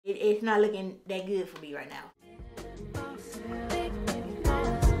it's not looking that good for me right now.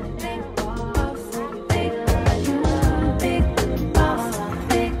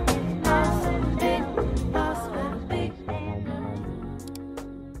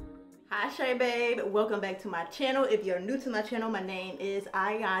 Hey babe, welcome back to my channel. If you're new to my channel, my name is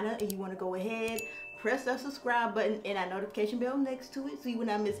Ayana, and you want to go ahead, press that subscribe button and that notification bell next to it so you will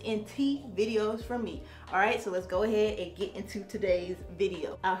not miss NT videos from me. Alright, so let's go ahead and get into today's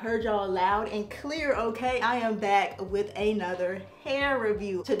video. I heard y'all loud and clear, okay? I am back with another hair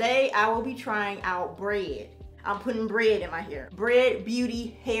review. Today I will be trying out Bread. I'm putting Bread in my hair. Bread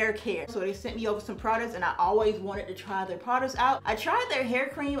Beauty Hair Care. So they sent me over some products and I always wanted to try their products out. I tried their hair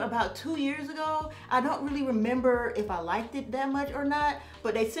cream about 2 years ago. I don't really remember if I liked it that much or not,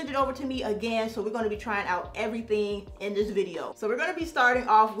 but they sent it over to me again. So we're gonna be trying out everything in this video. So we're gonna be starting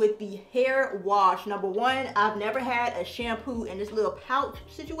off with the hair wash. Number one, I've never had a shampoo in this little pouch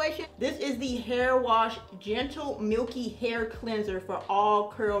situation. This is the Hair Wash Gentle Milky Hair Cleanser for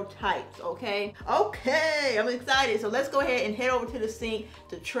all curl types, okay? Okay, I'm excited. So let's go ahead and head over to the sink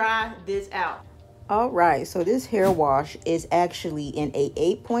to try this out. All right, so this hair wash is actually in a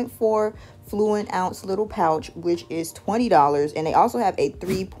 8.4 fluid ounce little pouch, which is $20, and they also have a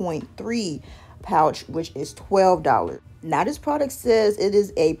 3.3 pouch, which is $12. Now this product says it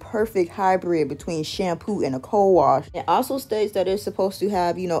is a perfect hybrid between shampoo and a cold wash. It also states that it's supposed to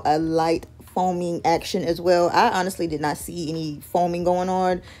have, you know, a light foaming action as well. I honestly did not see any foaming going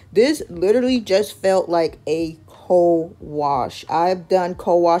on. This literally just felt like a cold wash. I've done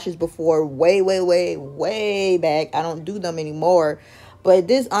cold washes before way back. I don't do them anymore, but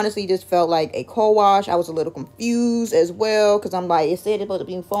this honestly just felt like a cold wash. I was a little confused as well because I'm like, it said it's supposed to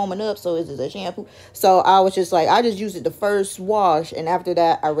be foaming up, so is this a shampoo? So I was just like, I just used it the first wash, and after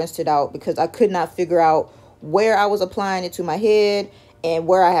that I rinsed it out because I could not figure out where I was applying it to my head and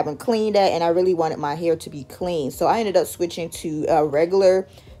where I haven't cleaned at, and I really wanted my hair to be clean. So I ended up switching to a regular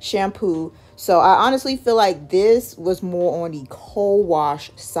shampoo. So I honestly feel like this was more on the cold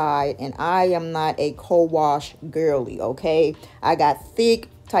wash side, and I am not a cold wash girly, okay? I got thick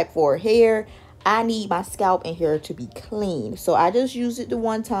type 4 hair. I need my scalp and hair to be clean. So I just used it the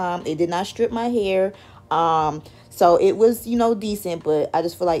one time. It did not strip my hair. So it was, you know, decent, but I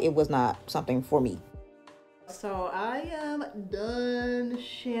just feel like it was not something for me. So I am done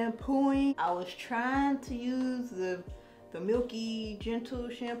shampooing. I was trying to use the Milky Gentle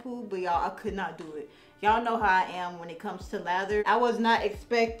shampoo, but y'all, I could not do it. Y'all know how I am when it comes to lather. I was not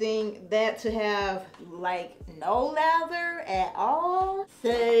expecting that to have like no lather at all, so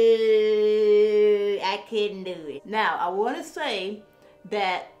I couldn't do it. Now I want to say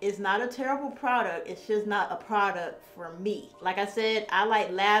that it's not a terrible product, it's just not a product for me. Like I said, I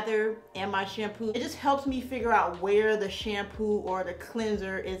like lather in my shampoo. It just helps me figure out where the shampoo or the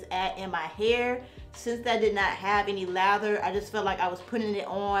cleanser is at in my hair. Since that did not have any lather, I just felt like I was putting it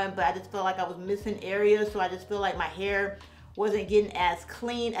on, but I just felt like I was missing areas, so I just feel like my hair wasn't getting as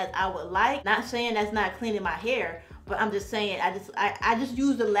clean as I would like. Not saying that's not cleaning my hair, but I'm just saying I just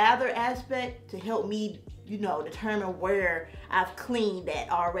use the lather aspect to help me, you know, determine where I've cleaned that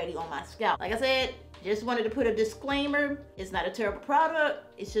already on my scalp. Like I said, just wanted to put a disclaimer. It's not a terrible product.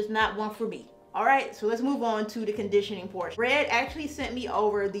 It's just not one for me. All right, so let's move on to the conditioning portion. Bread actually sent me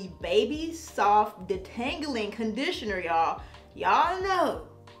over the Baby Soft Detangling Conditioner, y'all. Y'all know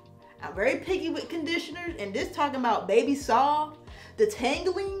I'm very picky with conditioners, and this talking about Baby Soft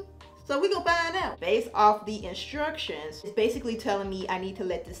Detangling. So we're gonna find out. Based off the instructions, it's basically telling me I need to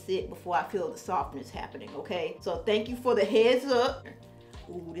let this sit before I feel the softness happening, okay? So thank you for the heads up.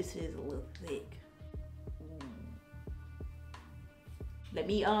 Ooh, this is a little thick. Let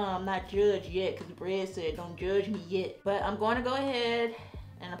me not judge yet, because Bread said don't judge me yet. But I'm going to go ahead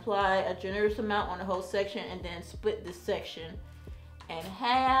and apply a generous amount on the whole section and then split this section in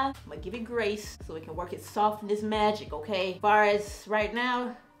half. I'm gonna give it grace so it can work its softness magic, okay? As far as right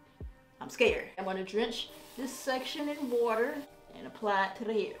now, I'm scared. I'm gonna drench this section in water and apply it to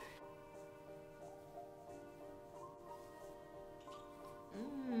the hair.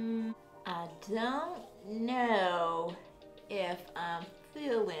 I don't know if I'm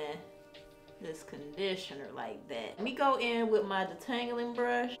feeling this conditioner like that. Let me go in with my detangling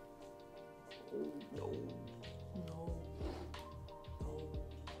brush. Oh, no.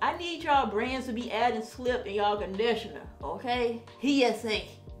 I need y'all brands to be adding slip in y'all conditioner, okay? PSA.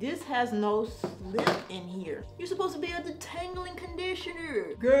 This has no slip in here. You're supposed to be a detangling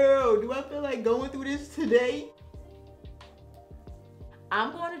conditioner. Girl, do I feel like going through this today?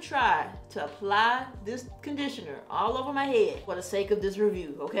 I'm going to try to apply this conditioner all over my head for the sake of this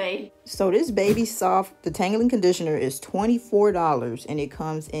review, okay? So this Baby Soft detangling conditioner is $24 and it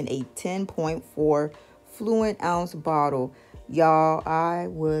comes in a 10.4 fluid ounce bottle. Y'all, I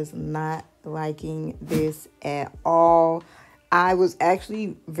was not liking this at all. I was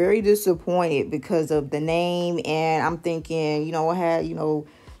actually very disappointed because of the name, and I'm thinking, you know, I had, you know,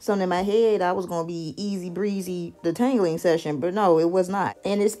 something in my head, I was going to be easy breezy detangling session, but no, it was not.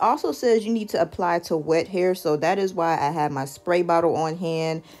 And it also says you need to apply to wet hair, so that is why I had my spray bottle on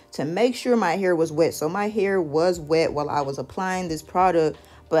hand to make sure my hair was wet. So my hair was wet while I was applying this product,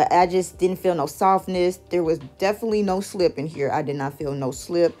 but I just didn't feel no softness. There was definitely no slip in here. I did not feel no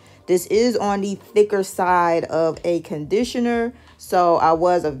slip. This is on the thicker side of a conditioner, so I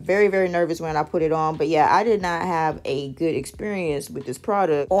was very, very nervous when I put it on. But yeah, I did not have a good experience with this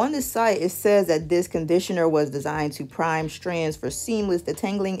product. On the site, it says that this conditioner was designed to prime strands for seamless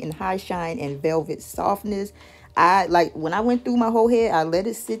detangling and high shine and velvet softness. When I went through my whole head, I let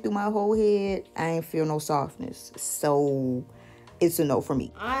it sit through my whole head. I ain't feel no softness, so it's a no for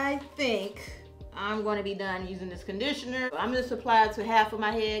me. I think I'm going to be done using this conditioner. I'm going to apply it to half of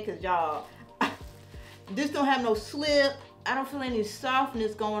my head because, y'all, this don't have no slip. I don't feel any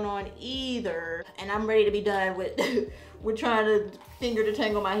softness going on either. And I'm ready to be done with, with trying to finger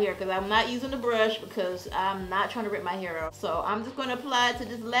detangle my hair because I'm not using the brush because I'm not trying to rip my hair off. So I'm just going to apply it to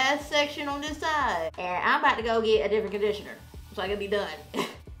this last section on this side. And I'm about to go get a different conditioner so I can be done.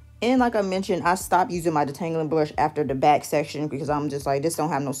 And like I mentioned, I stopped using my detangling brush after the back section because I'm just like, this don't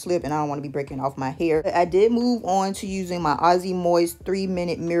have no slip and I don't want to be breaking off my hair. I did move on to using my Aussie Moist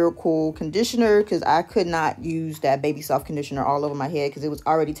 3-Minute Miracle conditioner because I could not use that Baby Soft conditioner all over my head because it was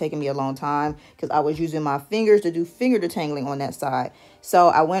already taking me a long time because I was using my fingers to do finger detangling on that side. So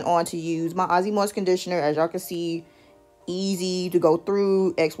I went on to use my Aussie Moist conditioner. As y'all can see, easy to go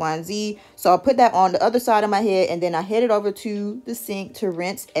through, X, Y, and Z. So I put that on the other side of my head and then I headed over to the sink to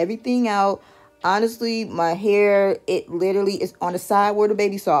rinse everything out. Honestly, my hair, it literally is on the side where the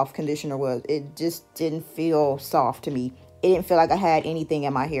Baby Soft conditioner was. It just didn't feel soft to me. It didn't feel like I had anything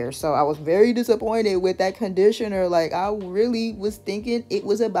in my hair. So I was very disappointed with that conditioner. Like, I really was thinking it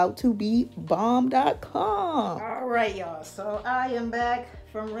was about to be bomb.com. All right, y'all. So I am back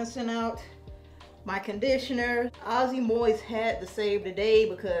from rinsing out my conditioner. Aussie Moist had to save the day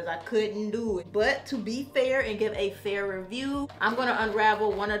because I couldn't do it. But to be fair and give a fair review, I'm gonna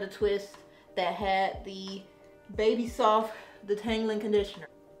unravel one of the twists that had the Baby Soft detangling conditioner.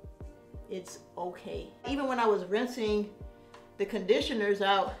 It's okay. Even when I was rinsing the conditioners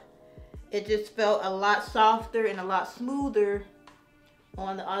out, it just felt a lot softer and a lot smoother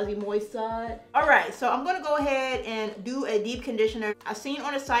on the Aussie Moist side. All right, so I'm gonna go ahead and do a deep conditioner. I've seen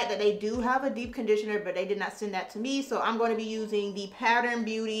on the site that they do have a deep conditioner, but they did not send that to me. So I'm gonna be using the Pattern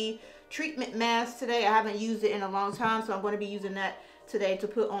Beauty treatment mask today. I haven't used it in a long time, so I'm gonna be using that today to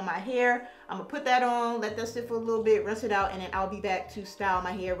put on my hair. I'm gonna put that on, let that sit for a little bit, rinse it out, and then I'll be back to style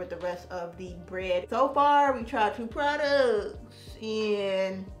my hair with the rest of the bread. So far, we tried 2 products,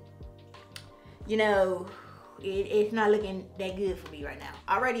 and you know, it's not looking that good for me right now.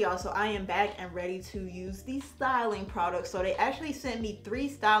 Alrighty, y'all, so I am back and ready to use the styling products. So they actually sent me 3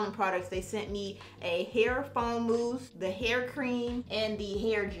 styling products. They sent me a hair foam mousse, the hair cream, and the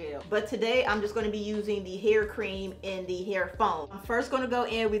hair gel. But today I'm just going to be using the hair cream and the hair foam. I'm first going to go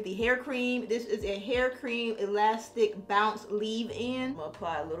in with the hair cream. This is a hair cream elastic bounce leave-in. I'm going to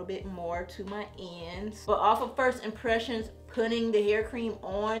apply a little bit more to my ends. But off of first impressions, putting the hair cream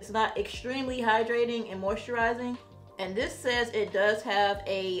on, it's not extremely hydrating and moisturizing. And this says it does have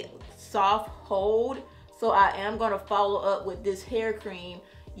a soft hold, so I am going to follow up with this hair cream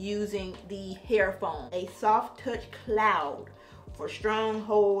using the hair foam, a soft touch cloud for strong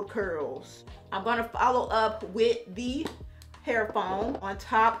hold curls. I'm going to follow up with the hair foam on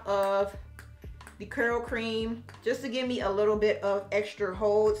top of the curl cream just to give me a little bit of extra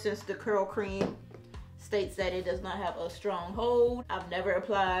hold, since the curl cream states that it does not have a strong hold. I've never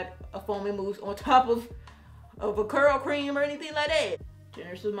applied a foaming mousse on top of a curl cream or anything like that.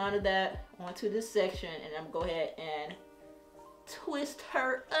 Generous amount of that onto this section, and I'm gonna go ahead and twist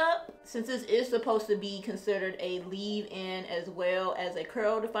her up. Since this is supposed to be considered a leave-in as well as a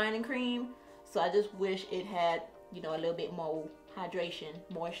curl defining cream, so I just wish it had, you know, a little bit more hydration,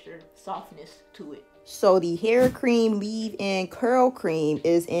 moisture, softness to it. So the hair cream leave-in curl cream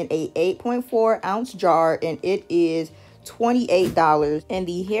is in a 8.4 ounce jar and it is $28, and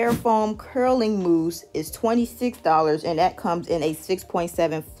the hair foam curling mousse is $26, and that comes in a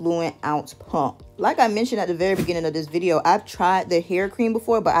 6.7 fluid ounce pump. Like I mentioned at the very beginning of this video, I've tried the hair cream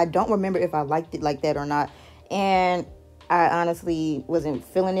before, but I don't remember if I liked it like that or not. And I honestly wasn't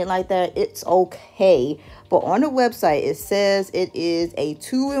feeling it like that. It's okay. But on the website, it says it is a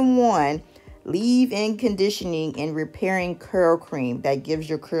 2-in-1 leave-in conditioning and repairing curl cream that gives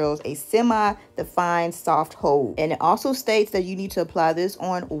your curls a semi-defined soft hold. And it also states that you need to apply this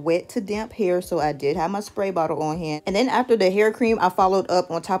on wet to damp hair. So I did have my spray bottle on hand. And then after the hair cream, I followed up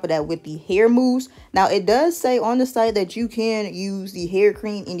on top of that with the hair mousse. Now it does say on the site that you can use the hair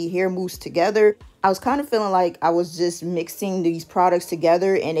cream and the hair mousse together. I was kind of feeling like I was just mixing these products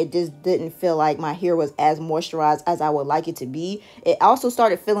together, and it just didn't feel like my hair was as moisturized as I would like it to be. It also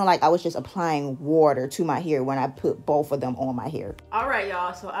started feeling like I was just applying water to my hair when I put both of them on my hair. All right,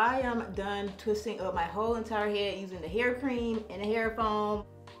 y'all. So I am done twisting up my whole entire head using the hair cream and the hair foam.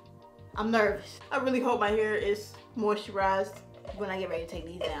 I'm nervous. I really hope my hair is moisturized when I get ready to take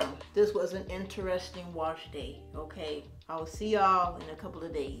these down. This was an interesting wash day, okay? I will see y'all in a couple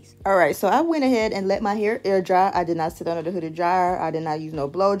of days. All right, so I went ahead and let my hair air dry. I did not sit under the hooded dryer. I did not use no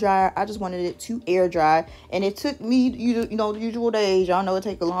blow dryer. I just wanted it to air dry. And it took me, you know, the usual days. Y'all know it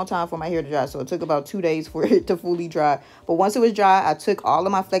takes a long time for my hair to dry. So it took about 2 days for it to fully dry. But once it was dry, I took all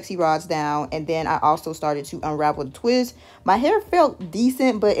of my flexi rods down. And then I also started to unravel the twist. My hair felt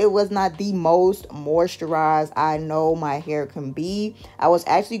decent, but it was not the most moisturized I know my hair can be. I was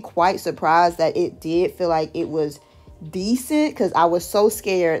actually quite surprised that it did feel like it was decent, because I was so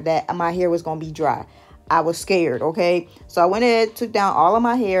scared that my hair was gonna be dry. I was scared, okay? So I went ahead, took down all of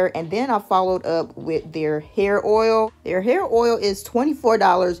my hair, and then I followed up with their hair oil. Their hair oil is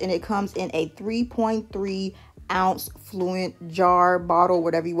 $24, and it comes in a 3.3 ounce fluent jar, bottle,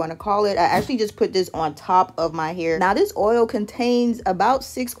 whatever you want to call it. I actually just put this on top of my hair. Now this oil contains about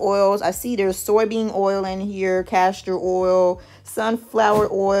 6 oils. I see there's soybean oil in here, castor oil, sunflower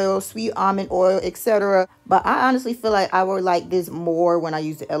oil, sweet almond oil, etc. But I honestly feel like I would like this more when I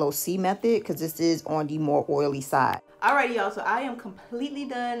use the LOC method, because this is on the more oily side. Alrighty, y'all, so I am completely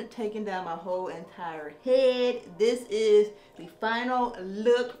done taking down my whole entire head. This is the final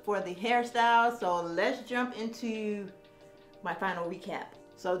look for the hairstyle. So let's jump into my final recap.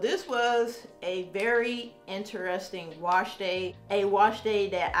 So this was a very interesting wash day. A wash day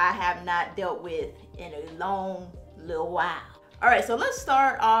that I have not dealt with in a long little while. Alright, so let's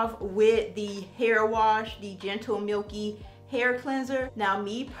start off with the hair wash, the Gentle Milky hair cleanser. Now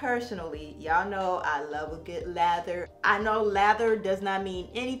me personally, y'all know I love a good lather. I know lather does not mean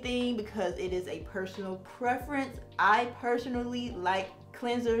anything because it is a personal preference. I personally like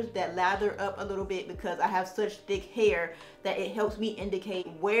cleansers that lather up a little bit because I have such thick hair that it helps me indicate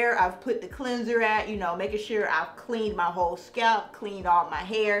where I've put the cleanser at, you know, making sure I've cleaned my whole scalp, cleaned all my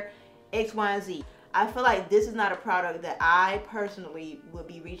hair, X, Y, and Z. I feel like this is not a product that I personally would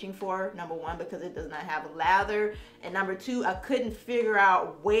be reaching for. Number one, because it does not have a lather. And number two, I couldn't figure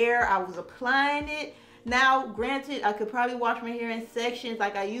out where I was applying it. Now, granted, I could probably wash my hair in sections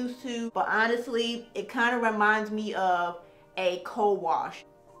like I used to, but honestly, it kind of reminds me of a co-wash.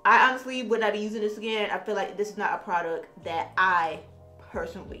 I honestly would not be using this again. I feel like this is not a product that I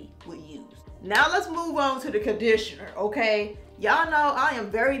personally would use. Now let's move on to the conditioner, okay? Y'all know I am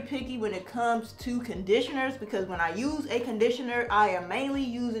very picky when it comes to conditioners, because when I use a conditioner, I am mainly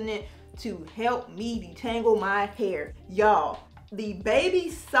using it to help me detangle my hair. Y'all, the Baby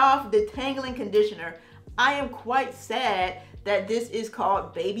Soft Detangling Conditioner, I am quite sad that this is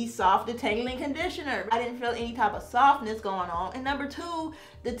called Baby Soft Detangling Conditioner. I didn't feel any type of softness going on. And number two,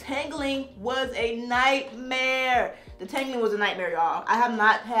 the tangling was a nightmare. The tangling was a nightmare, y'all. I have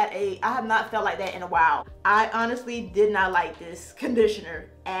not felt like that in a while. I honestly did not like this conditioner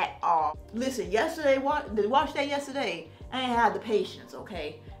at all. Listen, yesterday, the wash day yesterday, I ain't had the patience,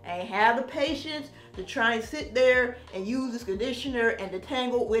 okay? I ain't had the patience to try and sit there and use this conditioner and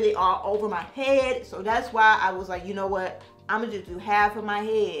detangle with it all over my head. So that's why I was like, you know what? I'm gonna just do half of my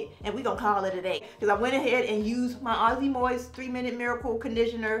head and we gonna call it a day. Because I went ahead and used my Aussie Moist 3-Minute Miracle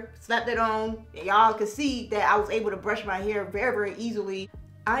Conditioner, slapped it on, and y'all can see that I was able to brush my hair very, very easily.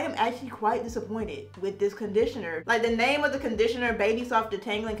 I am actually quite disappointed with this conditioner. Like, the name of the conditioner, Baby Soft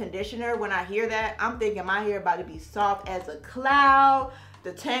Detangling Conditioner, when I hear that, I'm thinking my hair about to be soft as a cloud.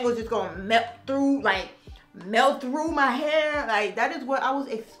 The tangle's just gonna melt through my hair. Like, that is what I was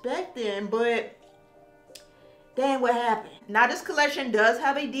expecting, but dang, what happened? Now this collection does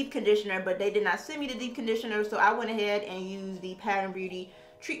have a deep conditioner, but they did not send me the deep conditioner, so I went ahead and used the Pattern Beauty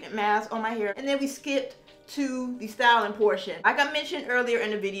treatment mask on my hair, and then we skipped to the styling portion. Like I mentioned earlier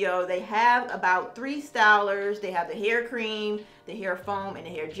in the video, they have about 3 stylers. They have the hair cream, the hair foam, and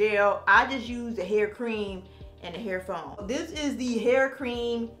the hair gel. I just used the hair cream and the hair foam. This is the hair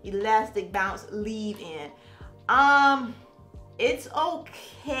cream elastic bounce leave-in. It's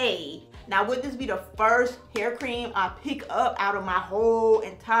okay. Now, would this be the first hair cream I pick up out of my whole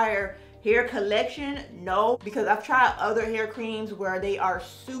entire hair collection? No, because I've tried other hair creams where they are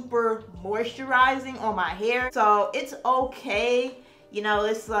super moisturizing on my hair. So it's okay. You know,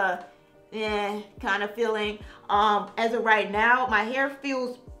 it's kind of feeling. As of right now, my hair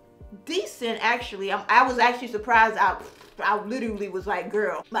feels decent actually. I was actually surprised. I literally was like,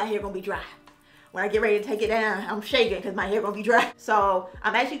 girl, my hair gonna be dry. When I get ready to take it down, I'm shaking because my hair gonna be dry. So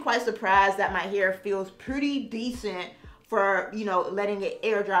I'm actually quite surprised that my hair feels pretty decent for, you know, letting it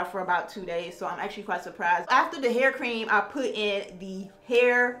air dry for about 2 days. So I'm actually quite surprised. After the hair cream, I put in the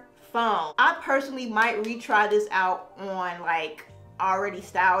hair foam. I personally might retry this out on like already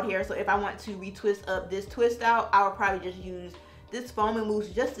styled hair. So if I want to retwist up this twist out, I would probably just use this foaming mousse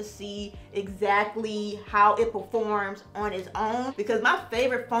just to see exactly how it performs on its own. Because my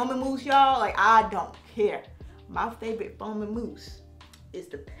favorite foaming mousse, y'all, like, I don't care. My favorite foaming mousse is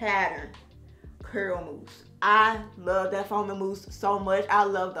the Pattern Curl Mousse. I love that foaming mousse so much. I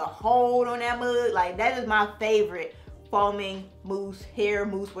love the hold on that mug. Like, that is my favorite foaming mousse, hair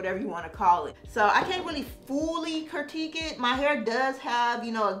mousse, whatever you want to call it. So I can't really fully critique it. My hair does have,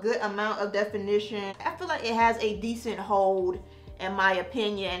 you know, a good amount of definition. I feel like it has a decent hold in my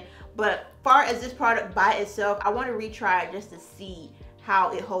opinion, but far as this product by itself, I want to retry it just to see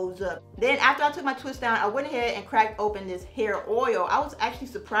how it holds up. Then after I took my twist down, I went ahead and cracked open this hair oil. I was actually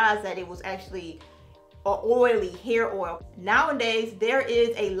surprised that it was actually an oily hair oil. Nowadays, there is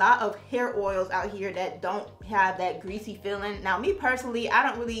a lot of hair oils out here that don't have that greasy feeling. Now, me personally, I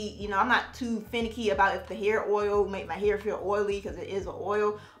don't really, you know, I'm not too finicky about if the hair oil make my hair feel oily, because it is an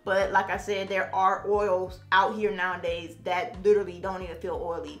oil. But like I said, there are oils out here nowadays that literally don't even feel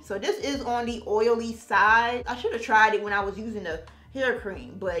oily. So this is on the oily side. I should have tried it when I was using the hair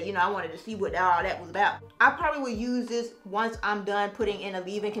cream, but you know, I wanted to see what all that was about. I probably will use this once I'm done putting in a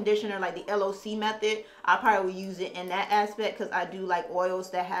leave-in conditioner, like the LOC method. I probably will use it in that aspect because I do like oils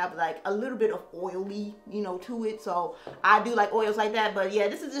that have like a little bit of oily, you know, to it. So I do like oils like that. But yeah,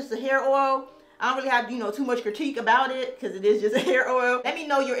 this is just a hair oil. I don't really have, you know, too much critique about it because it is just a hair oil. Let me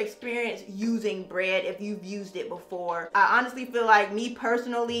know your experience using bread if you've used it before. I honestly feel like, me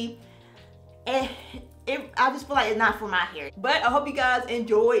personally, I just feel like it's not for my hair. But I hope you guys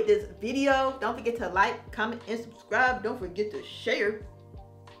enjoyed this video. Don't forget to like, comment, and subscribe. Don't forget to share.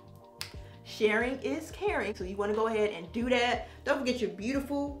 Sharing is caring. So you want to go ahead and do that. Don't forget you're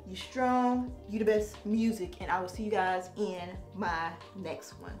beautiful, you're strong, you the best music. And I will see you guys in my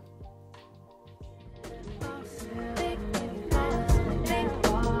next one.